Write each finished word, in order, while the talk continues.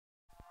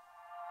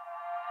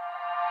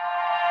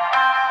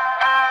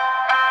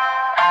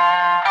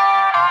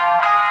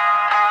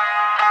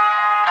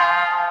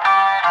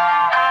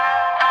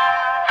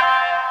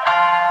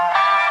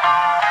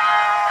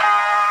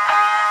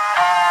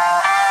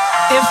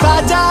If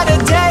I die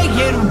today,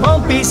 it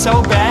won't be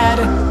so bad.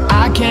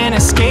 I can't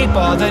escape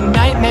all the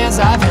nightmares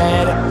I've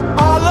had.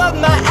 All of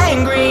my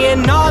angry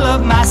and all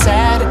of my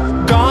sad,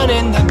 gone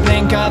in the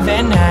blink of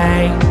an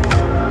eye.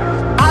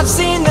 I've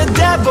seen the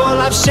devil,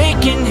 I've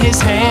shaken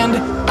his hand.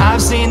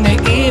 I've seen the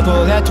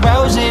evil that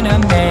dwells in a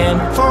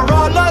man. For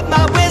all of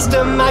my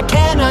wisdom I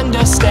can't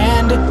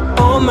understand.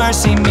 Oh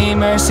mercy me,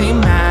 mercy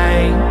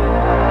mine.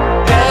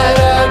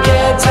 Better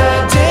get to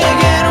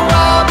digging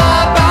while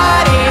my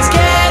body's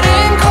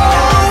getting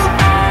cold.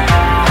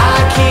 I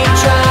keep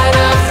trying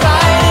to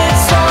fight it,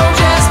 so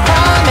just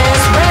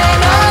promise when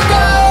I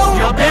go,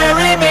 you'll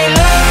bury me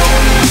low.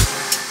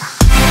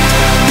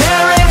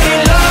 Bury me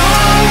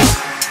low.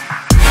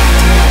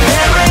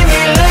 Bury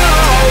me low.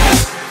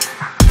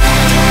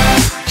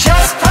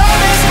 Just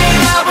promise me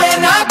that when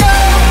I go,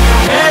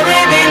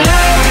 bury me low.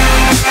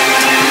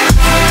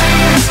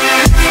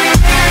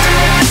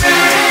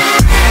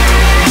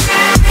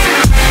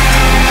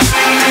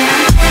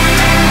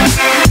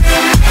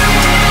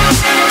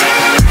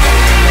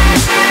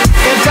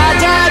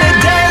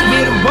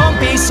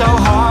 So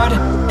hard,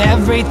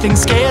 everything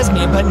scares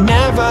me but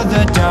never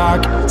the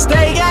dark.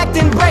 Stay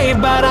acting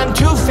brave but I'm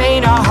too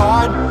faint of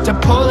heart to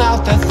pull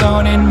out the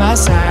thorn in my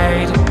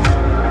side.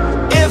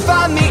 If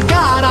I meet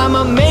God,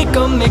 I'ma make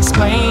him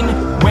explain.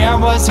 Where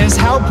was his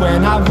help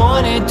when I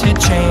wanted to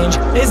change?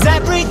 Is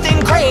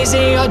everything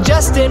crazy or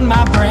just in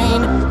my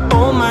brain?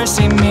 Oh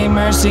mercy me,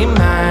 mercy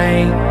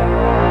mine.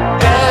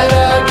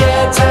 Better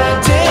get to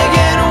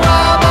digging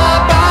while my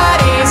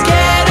body's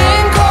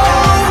getting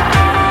cold.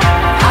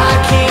 I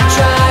keep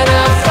trying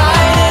to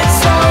fight it,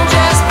 so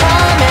just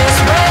promise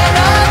when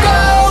I go,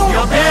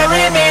 you'll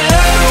bury me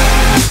low.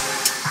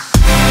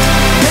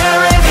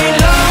 Bury me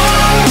low.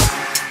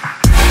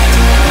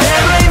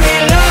 Bury me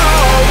low.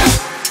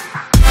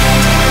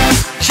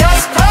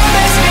 Just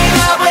promise me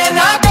that when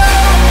I go,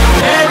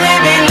 bury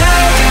me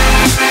low.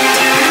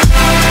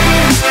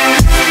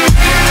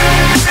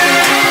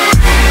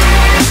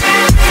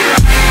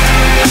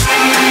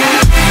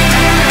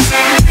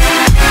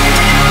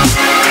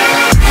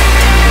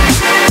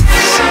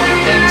 Some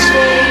things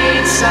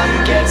fade, some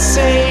get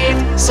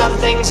saved. Some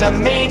things are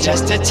made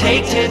just to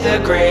take to the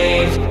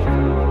grave.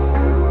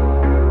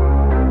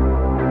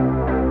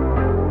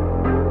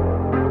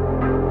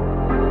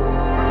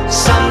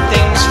 Some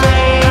things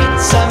fade,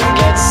 some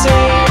get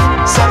saved.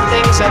 Some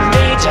things are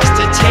made just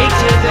to take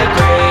to the grave.